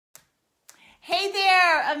Hey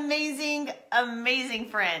there, amazing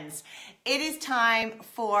friends. It is time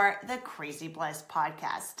for the Crazy Blessed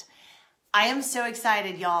podcast. I am so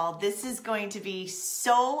excited, y'all. This is going to be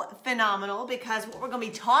so phenomenal because what we're going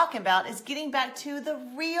to be talking about is getting back to the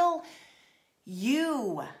real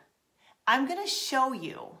you. I'm going to show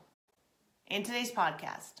you in today's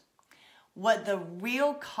podcast what the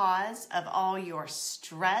real cause of all your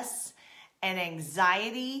stress and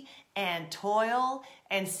anxiety and toil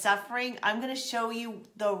and suffering. I'm going to show you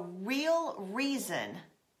the real reason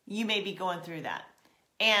you may be going through that.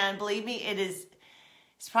 And believe me,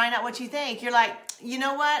 it's probably not what you think. You're like, you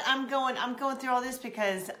know what? I'm going through all this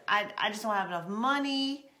because I just don't have enough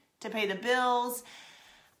money to pay the bills.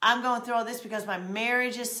 I'm going through all this because my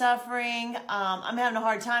marriage is suffering. I'm having a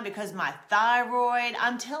hard time because my thyroid.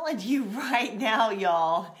 I'm telling you right now,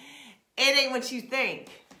 y'all, it ain't what you think.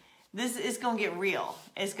 This is going to get real.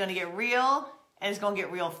 It's going to get real, and it's going to get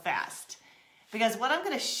real fast. Because what I'm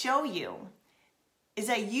going to show you is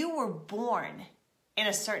that you were born in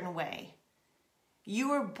a certain way.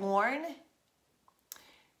 You were born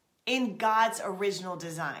in God's original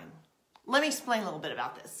design. Let me explain a little bit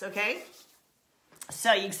about this, okay?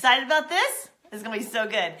 So, you excited about this? It's going to be so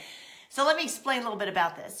good. So, let me explain a little bit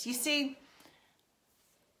about this. You see,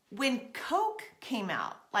 when Coke came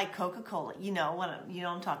out, like Coca-Cola, you know what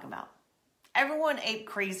I'm talking about. Everyone ate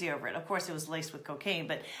crazy over it. Of course, it was laced with cocaine,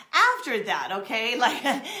 but after that, okay, like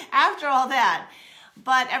after all that,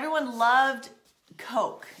 but everyone loved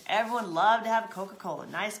Coke. Everyone loved to have Coca-Cola,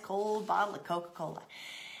 nice cold bottle of Coca-Cola.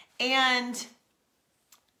 And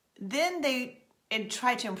then they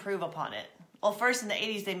tried to improve upon it. Well, first in the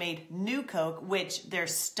 80s, they made new Coke, which their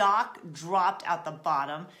stock dropped out the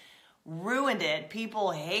bottom, ruined it. People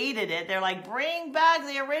hated it. They're like, bring back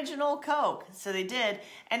the original Coke. So they did.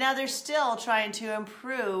 And now they're still trying to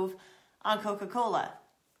improve on Coca-Cola.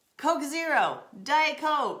 Coke Zero, Diet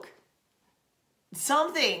Coke,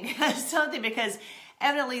 something, because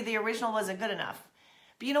evidently the original wasn't good enough.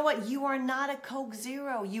 But you know what? You are not a Coke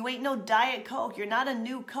Zero. You ain't no Diet Coke. You're not a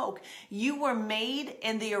new Coke. You were made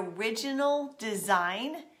in the original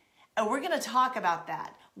design. And we're going to talk about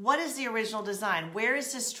that. What is the original design? Where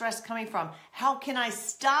is this stress coming from? How can I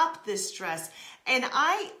stop this stress? And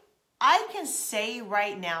I can say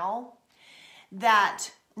right now that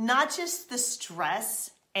not just the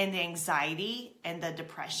stress and the anxiety and the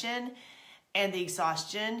depression and the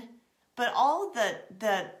exhaustion, but all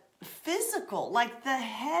the physical, like the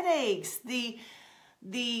headaches, the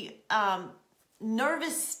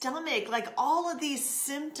nervous stomach, like all of these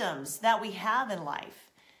symptoms that we have in life.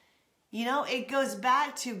 You know, it goes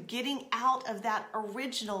back to getting out of that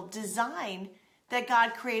original design that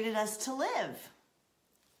God created us to live.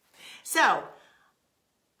 So,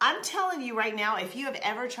 I'm telling you right now, if you have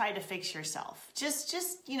ever tried to fix yourself, just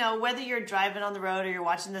you know, whether you're driving on the road or you're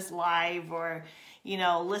watching this live or, you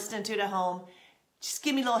know, listening to it at home, just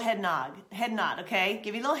give me a little head nod, okay?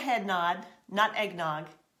 Give me a little head nod, not eggnog,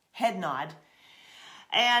 head nod.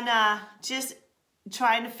 And just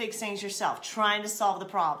trying to fix things yourself, trying to solve the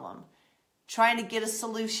problem. Trying to get a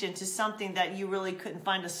solution to something that you really couldn't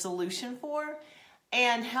find a solution for.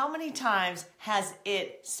 And how many times has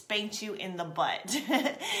it spanked you in the butt?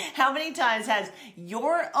 How many times has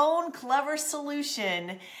your own clever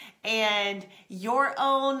solution and your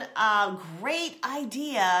own great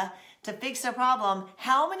idea to fix a problem,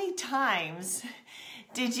 how many times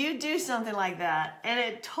did you do something like that and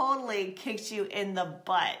it totally kicked you in the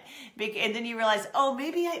butt? And then you realize, oh,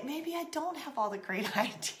 maybe I don't have all the great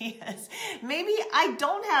ideas. Maybe I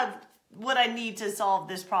don't have what I need to solve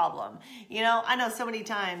this problem. You know, I know so many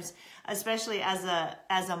times, especially as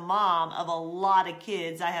a mom of a lot of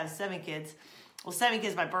kids. I have 7 kids. Well, 7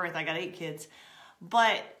 kids by birth. I got 8 kids.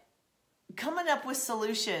 But coming up with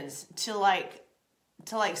solutions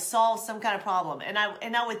to solve some kind of problem. And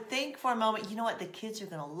I would think for a moment, you know what, the kids are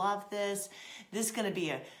going to love this. This is going to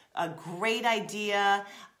be a great idea.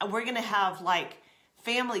 We're going to have like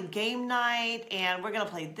family game night and we're going to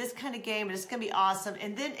play this kind of game and it's going to be awesome.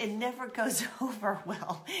 And then it never goes over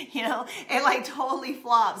well. You know, it like totally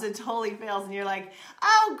flops and totally fails. And you're like,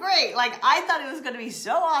 oh, great. Like I thought it was going to be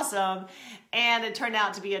so awesome. And it turned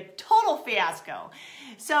out to be a total fiasco.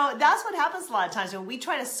 So that's what happens a lot of times when we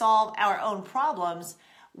try to solve our own problems.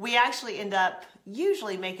 We actually end up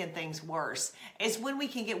usually making things worse. It's when we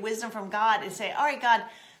can get wisdom from God and say, all right, God,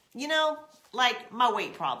 you know, like my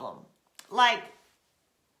weight problem, like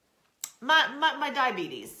my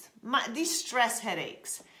diabetes, these stress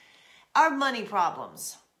headaches, our money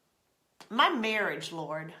problems, my marriage,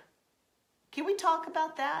 Lord. Can we talk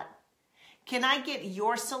about that? Can I get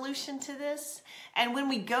your solution to this? And when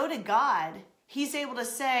we go to God, He's able to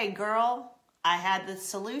say, girl, I had the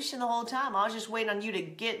solution the whole time. I was just waiting on you to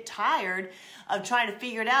get tired of trying to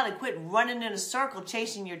figure it out and quit running in a circle,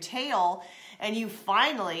 chasing your tail. And you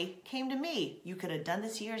finally came to me. You could have done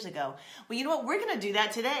this years ago. Well, you know what? We're going to do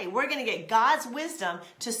that today. We're going to get God's wisdom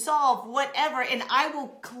to solve whatever. And I will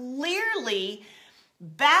clearly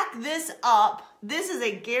back this up. This is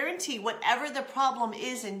a guarantee. Whatever the problem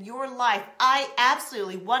is in your life, I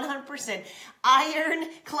absolutely 100%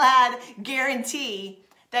 ironclad guarantee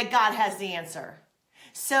that God has the answer.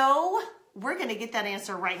 So we're going to get that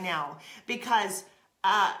answer right now, because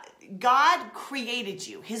God created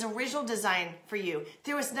you, his original design for you.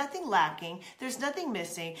 There was nothing lacking. There's nothing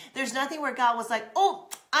missing. There's nothing where God was like, oh,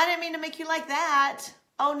 I didn't mean to make you like that.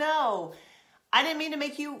 Oh no, I didn't mean to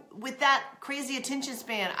make you with that crazy attention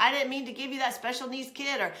span. I didn't mean to give you that special needs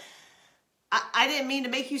kid, or I didn't mean to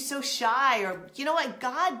make you so shy, or you know what?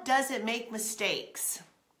 God doesn't make mistakes.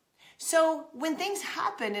 So when things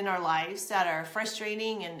happen in our lives that are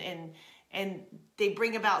frustrating and they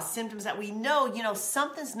bring about symptoms that we know,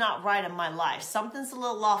 something's not right in my life. Something's a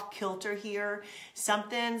little off kilter here.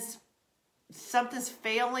 Something's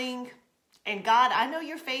failing. And God, I know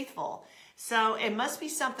you're faithful. So it must be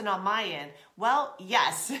something on my end. Well,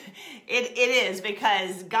 yes, it is,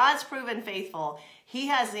 because God's proven faithful. He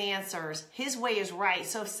has the answers. His way is right.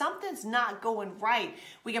 So if something's not going right,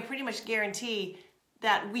 we can pretty much guarantee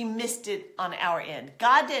that we missed it on our end.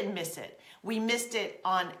 God didn't miss it. We missed it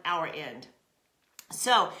on our end.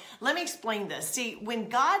 So let me explain this. See, when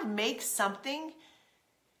God makes something,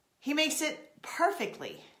 he makes it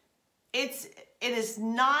perfectly. It is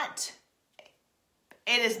not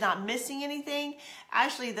missing anything.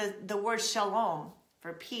 Actually, the word shalom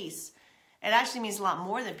for peace, it actually means a lot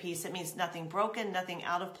more than peace. It means nothing broken, nothing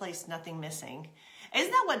out of place, nothing missing. Isn't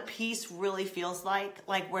that what peace really feels like?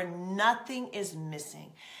 Like where nothing is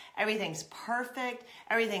missing. Everything's perfect.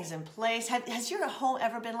 Everything's in place. Has your home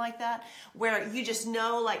ever been like that? Where you just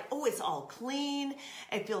know, like, oh, it's all clean.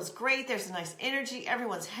 It feels great. There's a nice energy.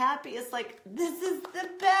 Everyone's happy. It's like, this is the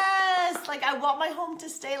best. Like, I want my home to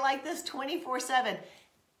stay like this 24/7.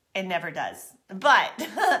 It never does. But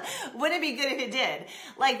wouldn't it be good if it did?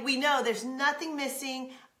 Like, we know there's nothing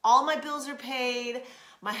missing. All my bills are paid.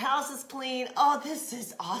 My house is clean. Oh, this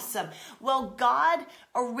is awesome. Well, God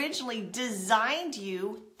originally designed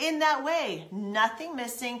you in that way. Nothing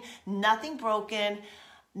missing, nothing broken,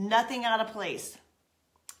 nothing out of place.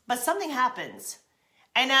 But something happens.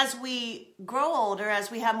 And as we grow older,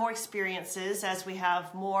 as we have more experiences, as we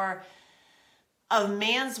have more of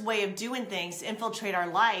man's way of doing things infiltrate our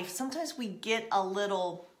life, sometimes we get a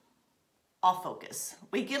little off focus.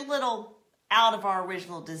 We get a little out of our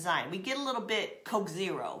original design. We get a little bit Coke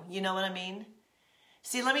Zero. You know what I mean?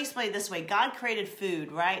 See, let me explain it this way. God created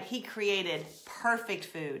food, right? He created perfect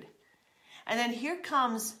food. And then here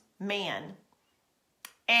comes man.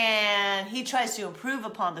 And he tries to improve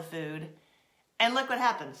upon the food. And look what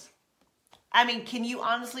happens. I mean, can you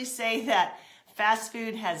honestly say that fast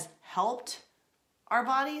food has helped our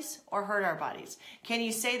bodies or hurt our bodies? Can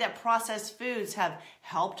you say that processed foods have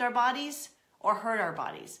helped our bodies or hurt our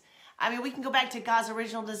bodies? I mean, we can go back to God's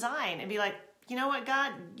original design and be like, you know what,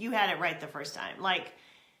 God, you had it right the first time. Like,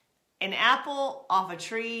 an apple off a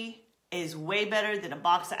tree is way better than a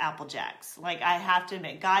box of Apple Jacks. Like, I have to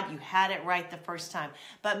admit, God, you had it right the first time.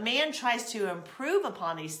 But man tries to improve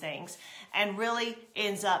upon these things and really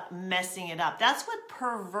ends up messing it up. That's what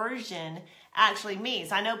perversion actually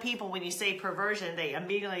means. I know people, when you say perversion, they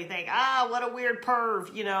immediately think, what a weird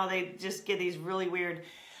perv. They just get these really weird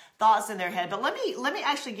thoughts in their head. But let me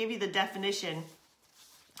actually give you the definition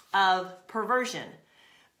of perversion.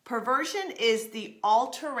 Perversion is the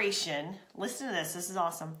alteration, listen to this is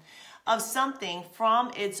awesome, of something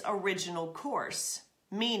from its original course,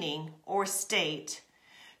 meaning or state,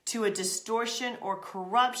 to a distortion or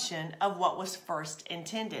corruption of what was first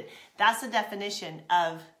intended. That's the definition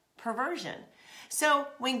of perversion. So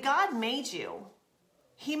when God made you,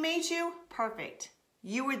 he made you perfect.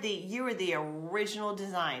 You were the original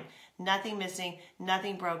design. Nothing missing,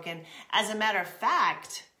 nothing broken. As a matter of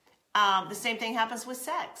fact, the same thing happens with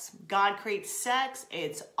sex. God creates sex.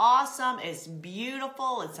 It's awesome. It's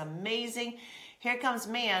beautiful. It's amazing. Here comes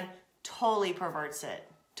man, totally perverts it.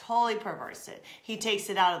 Totally perverts it. He takes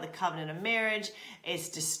it out of the covenant of marriage. It's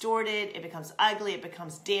distorted. It becomes ugly. It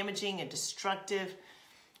becomes damaging and destructive.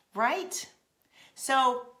 Right?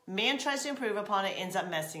 So man tries to improve upon it, ends up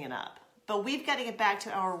messing it up. But we've got to get back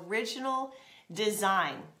to our original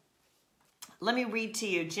design. Let me read to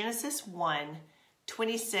you Genesis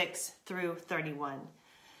 1:26 through 31.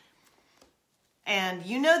 And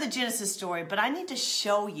you know the Genesis story, but I need to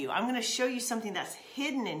show you. I'm going to show you something that's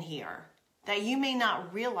hidden in here that you may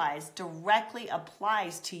not realize directly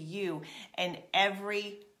applies to you and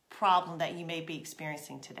every problem that you may be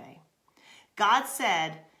experiencing today. God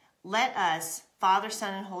said, let us, Father,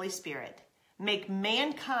 Son, and Holy Spirit, make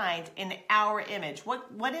mankind in our image.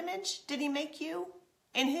 What image did he make you?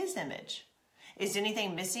 In his image. Is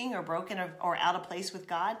anything missing or broken or out of place with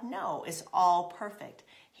God? No, it's all perfect.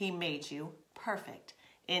 He made you perfect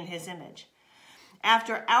in his image.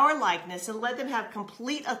 After our likeness, and let them have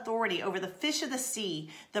complete authority over the fish of the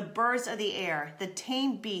sea, the birds of the air, the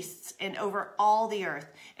tame beasts, and over all the earth,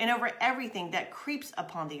 and over everything that creeps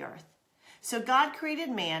upon the earth. So God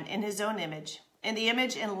created man in his own image. In the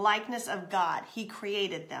image and likeness of God, he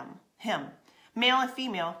created him. Male and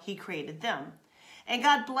female, he created them. And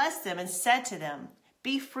God blessed them and said to them,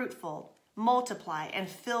 be fruitful, multiply, and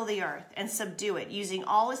fill the earth, and subdue it, using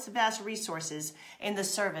all its vast resources in the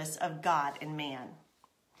service of God and man.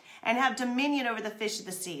 And have dominion over the fish of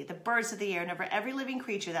the sea, the birds of the air, and over every living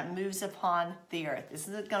creature that moves upon the earth. This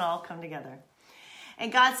is going to all come together.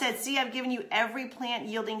 And God said, see, I've given you every plant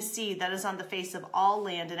yielding seed that is on the face of all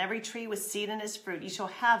land, and every tree with seed in its fruit. You shall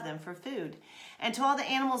have them for food. And to all the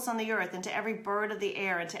animals on the earth, and to every bird of the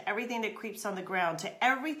air, and to everything that creeps on the ground, to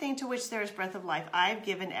everything to which there is breath of life, I have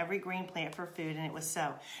given every green plant for food. And it was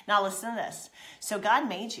so. Now listen to this. So God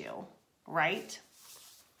made you, right?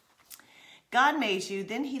 God made you,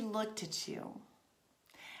 then he looked at you.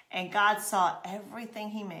 And God saw everything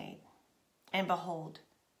he made. And behold,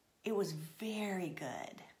 it was very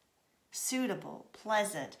good, suitable,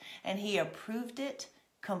 pleasant, and he approved it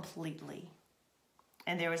completely.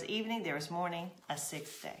 And there was evening, there was morning, a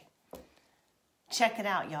sixth day. Check it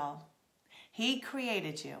out, y'all. He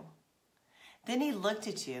created you. Then he looked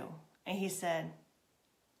at you and he said,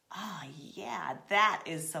 oh, yeah, that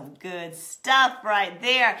is some good stuff right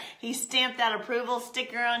there. He stamped that approval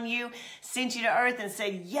sticker on you, sent you to earth and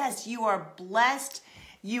said, yes, you are blessed.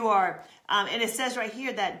 You are, and it says right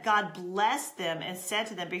here that God blessed them and said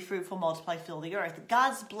to them, be fruitful, multiply, fill the earth.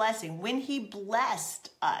 God's blessing, when he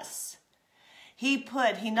blessed us, he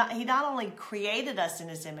not only created us in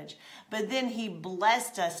his image, but then he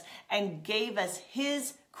blessed us and gave us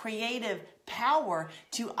his creative power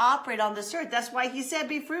to operate on this earth. That's why he said,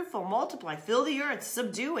 be fruitful, multiply, fill the earth,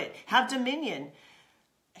 subdue it, have dominion.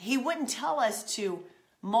 He wouldn't tell us to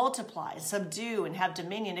multiply, subdue, and have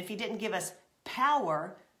dominion if he didn't give us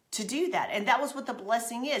power to do that. And that was what the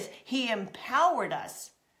blessing is. He empowered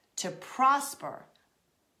us to prosper.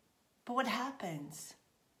 But what happens?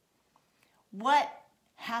 What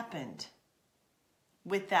happened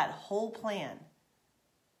with that whole plan?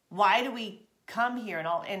 Why do we come here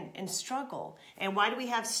and struggle? And why do we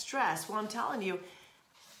have stress? Well, I'm telling you,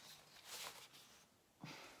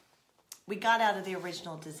 we got out of the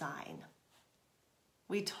original design.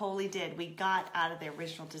 We totally did. We got out of the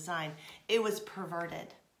original design. It was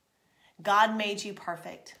perverted. God made you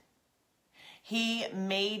perfect. He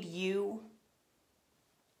made you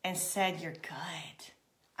and said, you're good.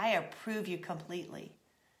 I approve you completely.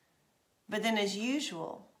 But then as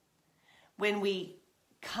usual, when we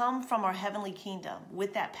come from our heavenly kingdom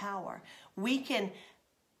with that power, we can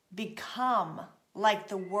become like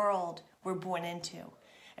the world we're born into.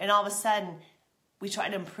 And all of a sudden, we try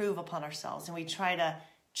to improve upon ourselves and we try to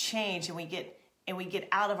change and we get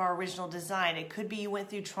out of our original design. It could be you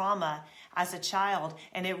went through trauma as a child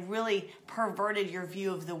and it really perverted your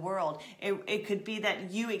view of the world. It could be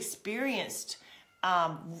that you experiencent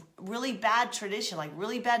really bad tradition, like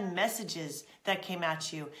really bad messages that came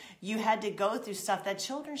at you. You had to go through stuff that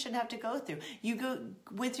children shouldn't have to go through. You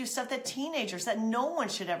went through stuff that teenagers, that no one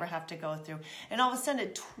should ever have to go through. And all of a sudden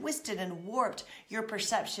it twisted and warped your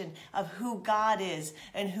perception of who God is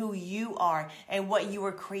and who you are and what you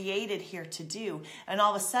were created here to do. And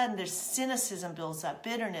all of a sudden there's cynicism builds up,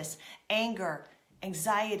 bitterness, anger,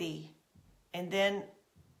 anxiety, and then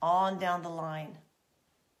on down the line.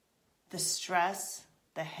 The stress,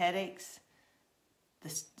 the headaches, the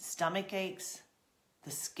stomach aches,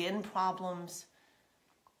 the skin problems.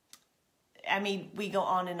 I mean, we go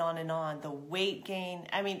on and on and on. The weight gain.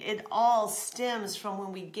 I mean, it all stems from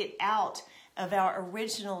when we get out of our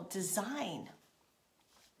original design.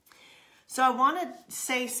 So I want to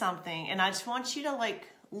say something, and I just want you to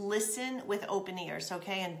listen with open ears,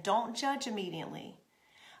 okay? And don't judge immediately.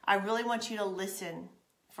 I really want you to listen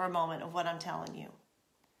for a moment of what I'm telling you.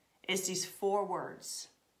 It's these 4 words.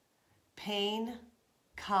 Pain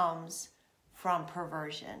comes from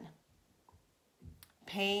perversion.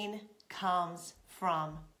 Pain comes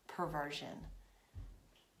from perversion.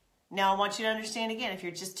 Now, I want you to understand again, if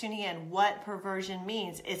you're just tuning in, what perversion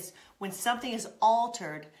means. It's when something is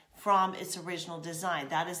altered from its original design.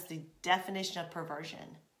 That is the definition of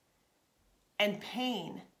perversion. and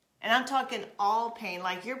pain. And I'm talking all pain.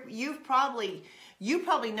 Like you probably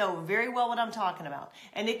know very well what I'm talking about.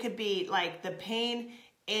 And it could be like the pain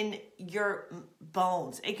in your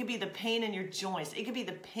bones. It could be the pain in your joints. It could be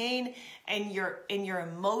the pain in your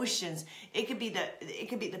emotions. It could be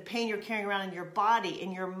the pain you're carrying around in your body,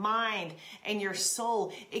 in your mind, and your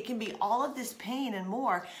soul. It can be all of this pain and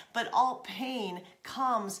more, but all pain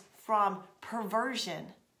comes from perversion.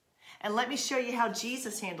 And let me show you how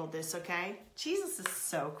Jesus handled this, okay? Jesus is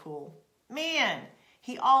so cool. Man,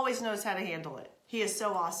 he always knows how to handle it. He is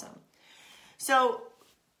so awesome. So,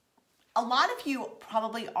 a lot of you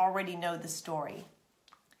probably already know the story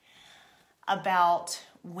about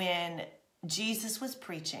when Jesus was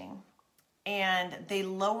preaching and they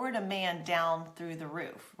lowered a man down through the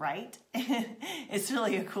roof, right? It's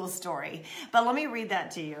really a cool story. But let me read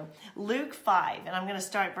that to you. Luke 5, and I'm going to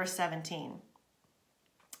start at verse 17.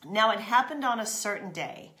 Now it happened on a certain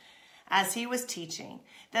day, as he was teaching,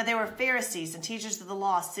 that there were Pharisees and teachers of the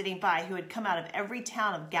law sitting by who had come out of every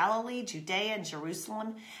town of Galilee, Judea, and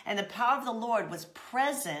Jerusalem, and the power of the Lord was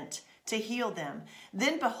present to heal them.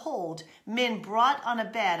 Then behold, men brought on a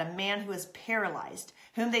bed a man who was paralyzed,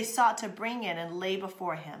 whom they sought to bring in and lay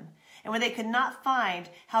before him. And when they could not find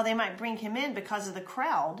how they might bring him in because of the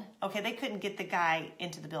crowd, okay, they couldn't get the guy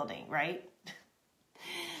into the building, right?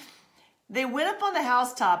 They went up on the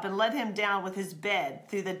housetop and let him down with his bed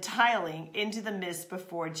through the tiling into the midst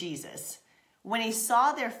before Jesus. When he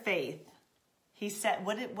saw their faith, he said,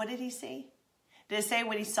 what did he see? Did it say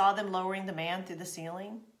when he saw them lowering the man through the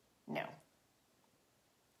ceiling? No.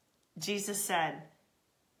 Jesus said,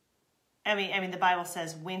 the Bible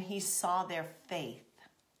says when he saw their faith.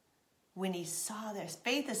 When he saw their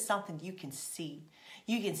faith is something you can see.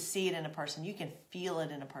 You can see it in a person. You can feel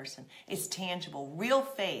it in a person. It's tangible. Real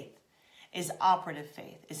faith is operative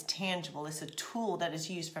faith, is tangible. It's a tool that is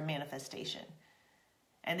used for manifestation.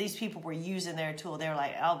 And these people were using their tool. They were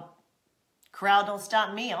like, oh, crowd don't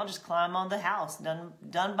stop me. I'll just climb on the house.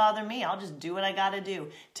 Doesn't bother me. I'll just do what I got to do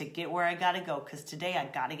to get where I got to go, because today I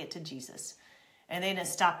got to get to Jesus. And they didn't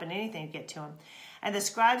stop at anything to get to him. And the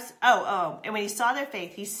scribes, and when he saw their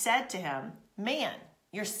faith, he said to him, man,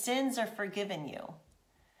 your sins are forgiven you.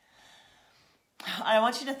 I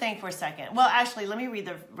want you to think for a second. Well, actually, let me read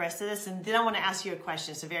the rest of this, and then I want to ask you a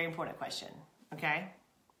question. It's a very important question, okay?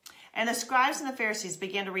 And the scribes and the Pharisees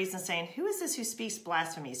began to reason, saying, who is this who speaks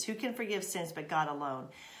blasphemies? Who can forgive sins but God alone?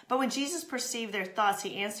 But when Jesus perceived their thoughts,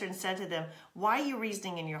 he answered and said to them, why are you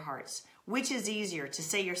reasoning in your hearts? Which is easier, to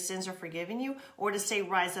say your sins are forgiven you, or to say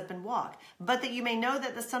rise up and walk? But that you may know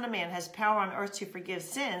that the Son of Man has power on earth to forgive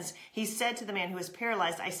sins, he said to the man who was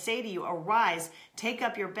paralyzed, I say to you, arise, take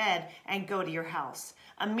up your bed, and go to your house.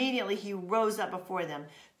 Immediately he rose up before them,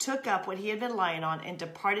 took up what he had been lying on, and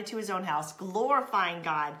departed to his own house, glorifying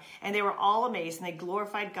God. And they were all amazed, and they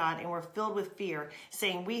glorified God, and were filled with fear,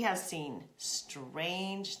 saying, we have seen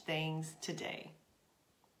strange things today.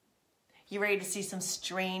 You ready to see some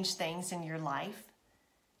strange things in your life?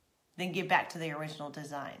 Then get back to the original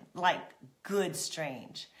design. Like good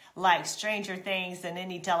strange. Like stranger things than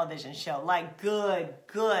any television show. Like good,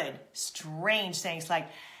 strange things. Like,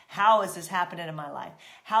 how is this happening in my life?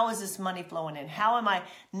 How is this money flowing in? How am I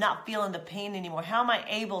not feeling the pain anymore? How am I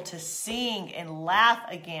able to sing and laugh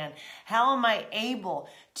again? How am I able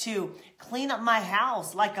to clean up my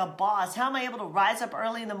house like a boss? How am I able to rise up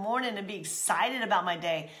early in the morning and be excited about my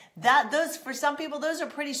day? Those, for some people, those are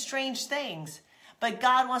pretty strange things. But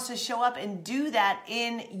God wants to show up and do that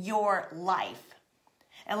in your life.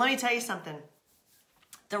 And let me tell you something.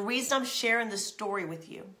 The reason I'm sharing this story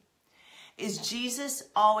with you is Jesus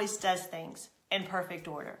always does things in perfect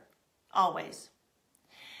order. Always.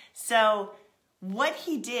 So what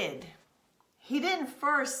he did, he didn't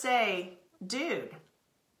first say, dude,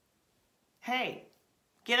 hey,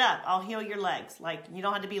 get up. I'll heal your legs. Like, you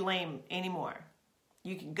don't have to be lame anymore.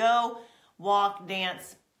 You can go, walk,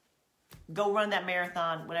 dance, go run that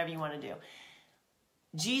marathon, whatever you want to do.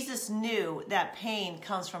 Jesus knew that pain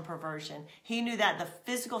comes from perversion. He knew that the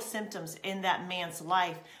physical symptoms in that man's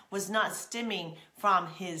life was not stemming from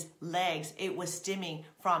his legs. It was stemming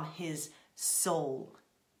from his soul.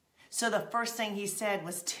 So the first thing he said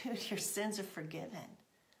was, dude, your sins are forgiven.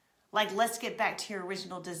 Like, let's get back to your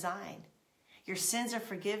original design. Your sins are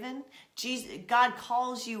forgiven. God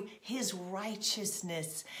calls you his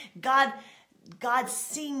righteousness. God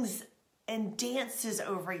sings and dances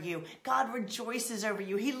over you. God rejoices over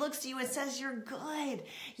you. He looks at you and says, you're good.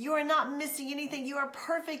 You are not missing anything. You are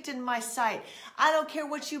perfect in my sight. I don't care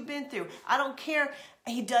what you've been through. I don't care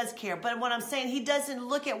He does care. But what I'm saying, he doesn't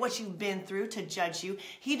look at what you've been through to judge you.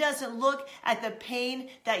 He doesn't look at the pain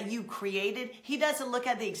that you created. He doesn't look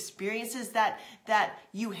at the experiences that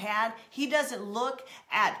you had. He doesn't look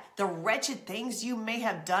at the wretched things you may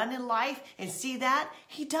have done in life and see that.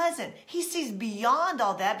 He doesn't. He sees beyond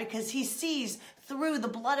all that because he sees through the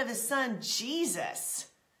blood of his son, Jesus.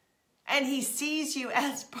 And he sees you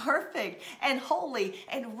as perfect and holy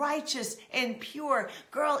and righteous and pure.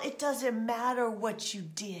 Girl, it doesn't matter what you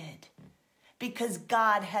did because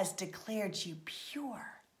God has declared you pure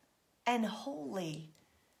and holy.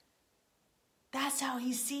 That's how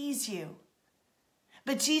he sees you.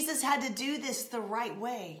 But Jesus had to do this the right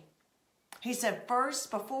way. He said,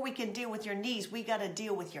 first, before we can deal with your knees, we got to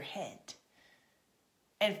deal with your head.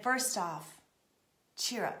 And first off,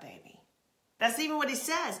 cheer up, baby. That's even what he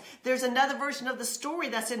says. There's another version of the story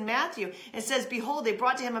that's in Matthew. It says, behold, they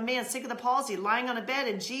brought to him a man sick of the palsy, lying on a bed.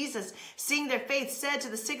 And Jesus, seeing their faith, said to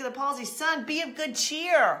the sick of the palsy, son, be of good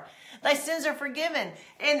cheer. Thy sins are forgiven.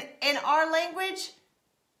 And in our language,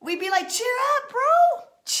 we'd be like, cheer up, bro.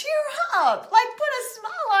 Cheer up. Like, put a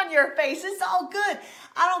smile on your face. It's all good.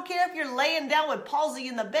 I don't care if you're laying down with palsy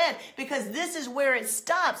in the bed, because this is where it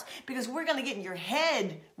stops. Because we're going to get in your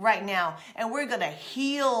head right now, and we're going to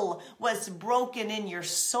heal what's broken in your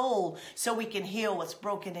soul so we can heal what's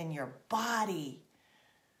broken in your body.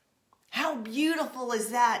 How beautiful is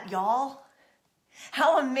that, y'all?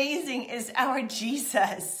 How amazing is our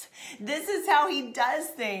Jesus? This is how he does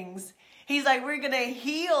things. He's like, we're going to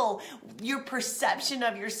heal your perception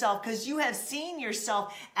of yourself because you have seen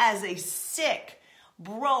yourself as a sick,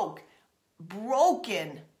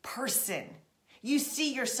 broken person. You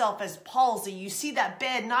see yourself as palsy. You see that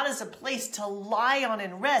bed not as a place to lie on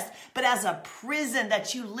and rest, but as a prison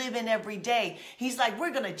that you live in every day. He's like,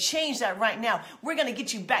 we're going to change that right now. We're going to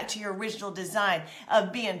get you back to your original design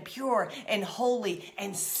of being pure and holy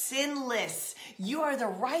and sinless. You are the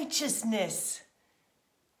righteousness.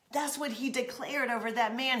 That's what he declared over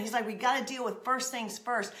that man. He's like, we got to deal with first things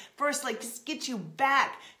first. First, like, just get you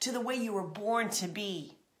back to the way you were born to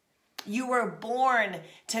be. You were born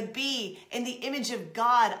to be in the image of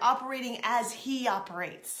God, operating as he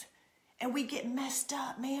operates. And we get messed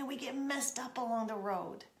up, man. We get messed up along the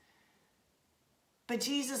road. But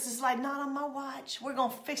Jesus is like, not on my watch. We're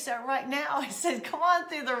going to fix that right now. He said, come on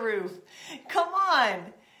through the roof. Come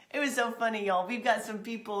on. It was so funny, y'all. We've got some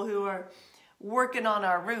people who are working on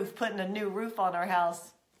our roof, putting a new roof on our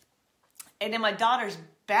house. And in my daughter's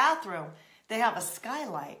bathroom, they have a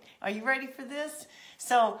skylight. Are you ready for this?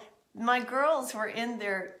 So my girls were in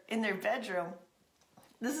their bedroom.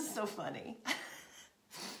 This is so funny.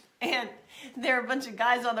 And there are a bunch of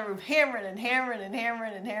guys on the roof hammering and hammering and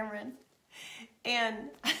hammering and hammering.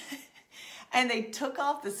 And they took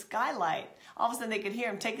off the skylight. All of a sudden they could hear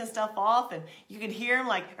him taking stuff off, and you could hear him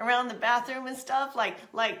like around the bathroom and stuff,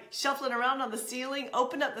 like shuffling around on the ceiling,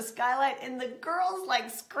 opened up the skylight, and the girls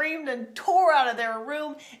like screamed and tore out of their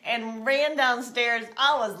room and ran downstairs.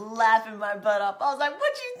 I was laughing my butt off. I was like,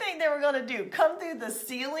 what do you think they were gonna do? Come through the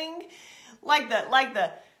ceiling? Like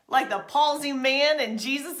the palsy man in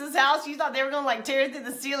Jesus' house? You thought they were gonna like tear through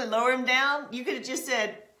the ceiling, lower him down? You could have just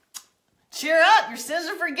said, cheer up, your sins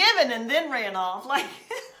are forgiven, and then ran off. Like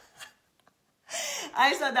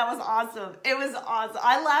I thought that was awesome. It was awesome.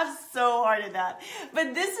 I laughed so hard at that.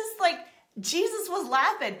 But this is like, Jesus was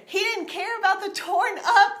laughing. He didn't care about the torn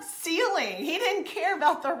up ceiling. He didn't care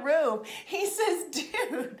about the roof. He says,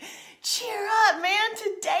 dude, cheer up, man.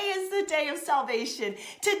 Today is the day of salvation.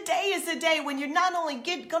 Today is the day when you're not only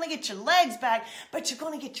going to get your legs back, but you're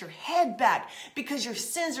going to get your head back because your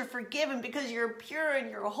sins are forgiven, because you're pure and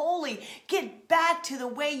you're holy. Get back to the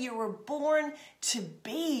way you were born to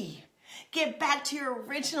be. Get back to your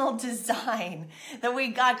original design, the way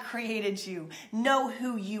God created you. Know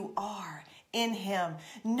who you are in him.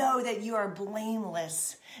 Know that you are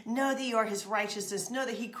blameless. Know that you are his righteousness. Know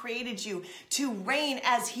that he created you to reign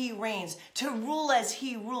as he reigns, to rule as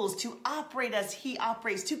he rules, to operate as he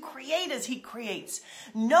operates, to create as he creates.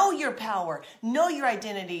 Know your power, know your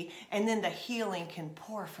identity, and then the healing can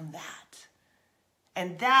pour from that.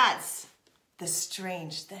 And that's the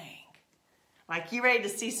strange thing. Like, you ready to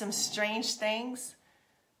see some strange things?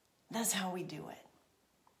 That's how we do it.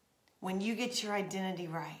 When you get your identity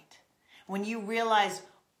right, when you realize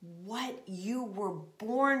what you were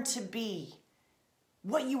born to be,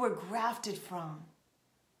 what you were grafted from,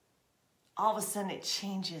 all of a sudden it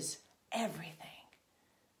changes everything.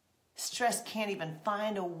 Stress can't even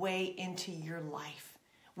find a way into your life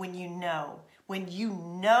when you know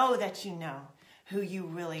that you know who you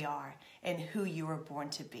really are and who you were born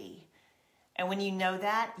to be. And when you know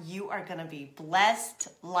that, you are going to be blessed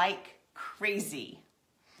like crazy.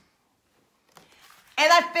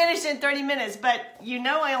 And I finished in 30 minutes, but you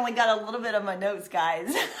know I only got a little bit of my notes,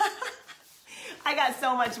 guys. I got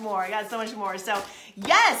so much more. So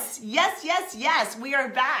yes, we are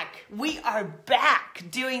back. We are back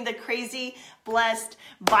doing the Crazy Blessed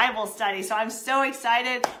Bible study. So I'm so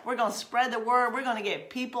excited. We're going to spread the word. We're going to get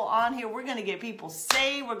people on here. We're going to get people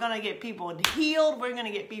saved. We're going to get people healed. We're going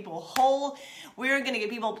to get people whole. We're going to get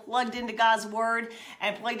people plugged into God's word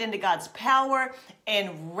and plugged into God's power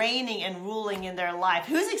and reigning and ruling in their life.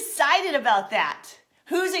 Who's excited about that?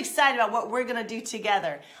 Who's excited about what we're going to do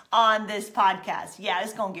together on this podcast? Yeah,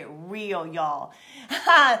 it's going to get real, y'all.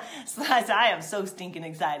 So I am so stinking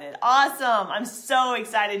excited. Awesome. I'm so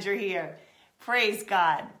excited you're here. Praise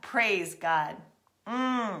God. Praise God.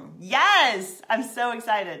 Yes, I'm so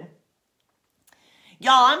excited.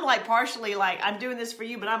 Y'all, I'm like partially like, I'm doing this for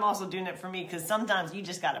you, but I'm also doing it for me because sometimes you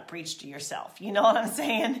just got to preach to yourself. You know what I'm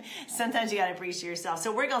saying? Sometimes you got to preach to yourself.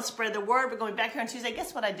 So we're going to spread the word. We're going back here on Tuesday.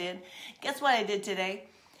 Guess what I did? Guess what I did today?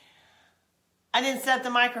 I didn't set the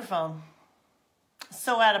microphone.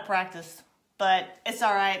 So out of practice, but it's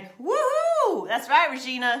all right. Woohoo! That's right,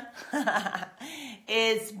 Regina.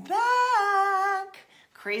 It's back.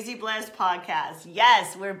 Crazy Blessed Podcast.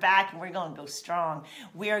 Yes, we're back and we're going to go strong.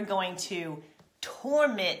 We are going to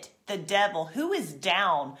torment the devil. Who is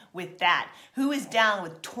down with that? Who is down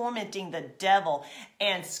with tormenting the devil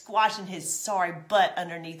and squashing his sorry butt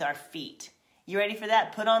underneath our feet? You ready for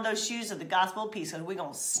that? Put on those shoes of the gospel of peace because we're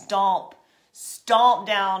going to stomp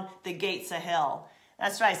down the gates of hell.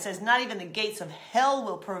 That's right. It says not even the gates of hell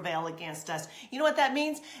will prevail against us. You know what that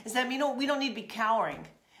means? Is that we don't need to be cowering.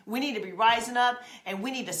 We need to be rising up and we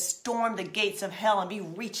need to storm the gates of hell and be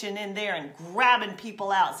reaching in there and grabbing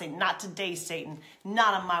people out. Say, not today, Satan.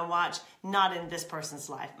 Not on my watch. Not in this person's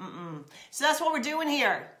life. So that's what we're doing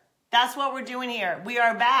here. That's what we're doing here. We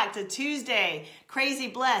are back to Tuesday, Crazy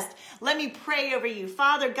Blessed. Let me pray over you.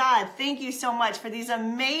 Father God, thank you so much for these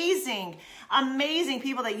amazing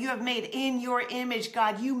people that you have made in your image,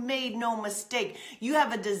 God. You made no mistake. You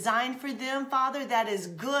have a design for them, Father, that is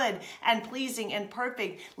good and pleasing and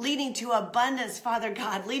perfect, leading to abundance, Father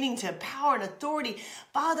God, leading to power and authority.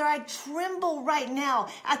 Father, I tremble right now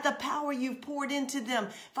at the power you've poured into them,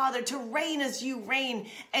 Father, to reign as you reign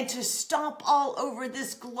and to stomp all over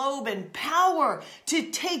this globe and power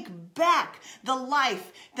to take back the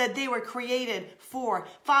life that they were created for.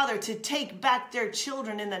 Father, to take back their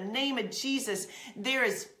children in the name of Jesus.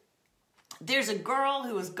 There's a girl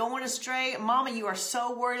who is going astray. Mama, you are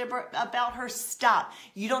so worried about her. Stop.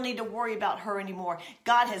 You don't need to worry about her anymore.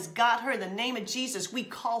 God has got her in the name of Jesus. We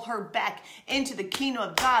call her back into the kingdom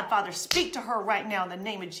of God. Father, speak to her right now in the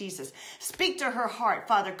name of Jesus. Speak to her heart,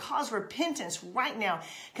 Father. Cause repentance right now.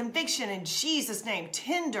 Conviction in Jesus' name.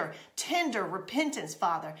 Tender repentance,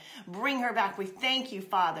 Father. Bring her back. We thank you,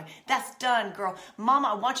 Father. That's done, girl. Mama,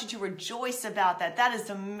 I want you to rejoice about that. That is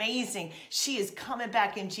amazing. She is coming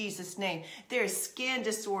back in Jesus' name. There's skin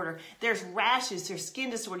disorder. There's rashes. There's skin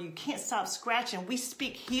disorder. You can't stop scratching. We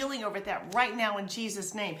speak healing over that right now in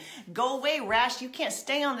Jesus' name. Go away, rash. You can't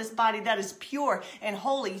stay on this body that is pure and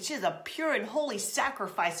holy. It is a pure and holy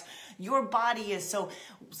sacrifice. Your body is. So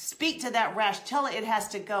speak to that rash. Tell it has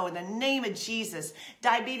to go in the name of Jesus.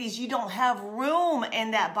 Diabetes, you don't have room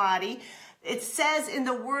in that body. It says in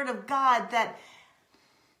the word of God that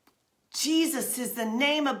Jesus is the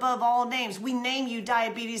name above all names. We name you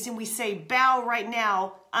diabetes and we say bow right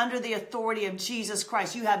now under the authority of Jesus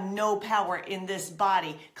Christ. You have no power in this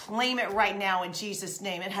body. Claim it right now in Jesus'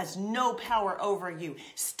 name. It has no power over you.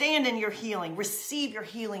 Stand in your healing. Receive your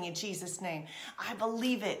healing in Jesus' name. I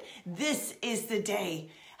believe it. This is the day.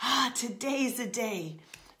 Today's the day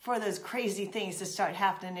for those crazy things to start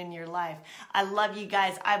happening in your life. I love you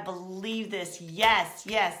guys. I believe this. Yes.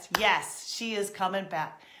 She is coming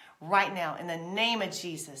back. Right now, in the name of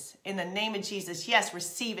Jesus. In the name of Jesus. Yes,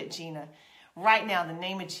 receive it, Gina. Right now, in the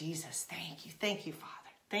name of Jesus. Thank you. Thank you,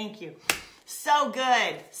 Father. Thank you. So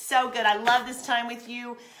good. So good. I love this time with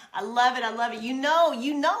you. I love it. I love it. You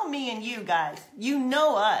know me and you guys. You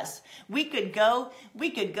know us. We could go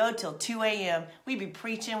till 2 a.m. We'd be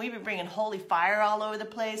preaching. We'd be bringing holy fire all over the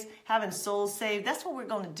place, having souls saved. That's what we're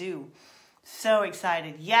going to do. So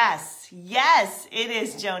excited. Yes, it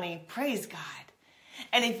is, Joni. Praise God.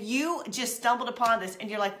 And if you just stumbled upon this and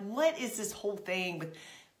you're like, what is this whole thing with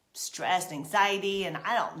stress and anxiety and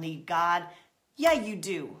I don't need God? Yeah, you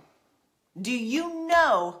do. Do you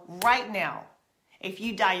know right now, if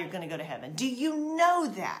you die, you're going to go to heaven? Do you know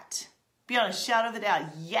that? Beyond a shadow of a doubt,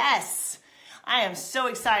 yes. I am so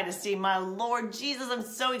excited to see my Lord Jesus. I'm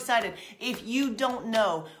so excited. If you don't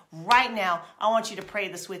know right now, I want you to pray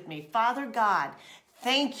this with me. Father God,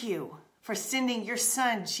 thank you for sending your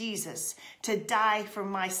son, Jesus, to die for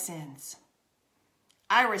my sins.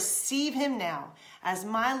 I receive him now as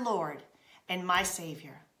my Lord and my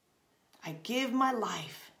Savior. I give my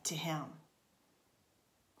life to him.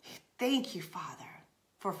 Thank you, Father,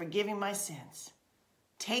 for forgiving my sins.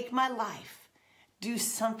 Take my life. Do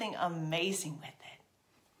something amazing with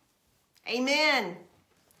it. Amen.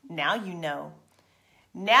 Now you know.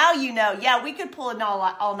 Now you know. Yeah, we could pull an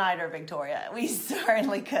all-nighter, Victoria. We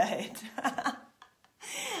certainly could.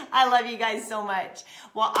 I love you guys so much.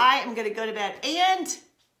 Well, I am going to go to bed.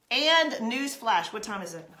 And news flash. What time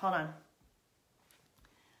is it? Hold on.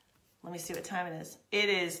 Let me see what time it is. It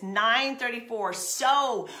is 9:34.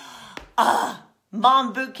 So,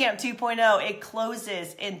 Mom Boot Camp 2.0, it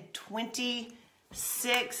closes in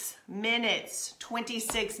 26 minutes.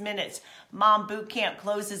 26 minutes. Mom Boot Camp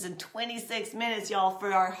closes in 26 minutes, y'all,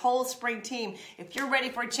 for our whole spring team. If you're ready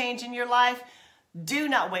for a change in your life, do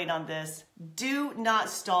not wait on this. Do not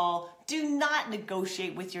stall. Do not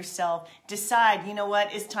negotiate with yourself. Decide, you know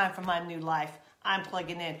what? It's time for my new life. I'm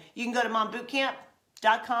plugging in. You can go to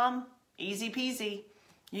mombootcamp.com. Easy peasy.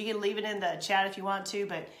 You can leave it in the chat if you want to,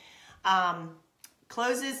 but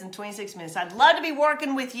closes in 26 minutes. I'd love to be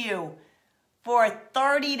working with you for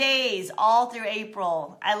 30 days all through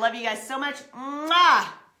April. I love you guys so much. Mwah!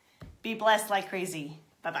 Be blessed like crazy.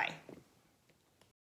 Bye-bye.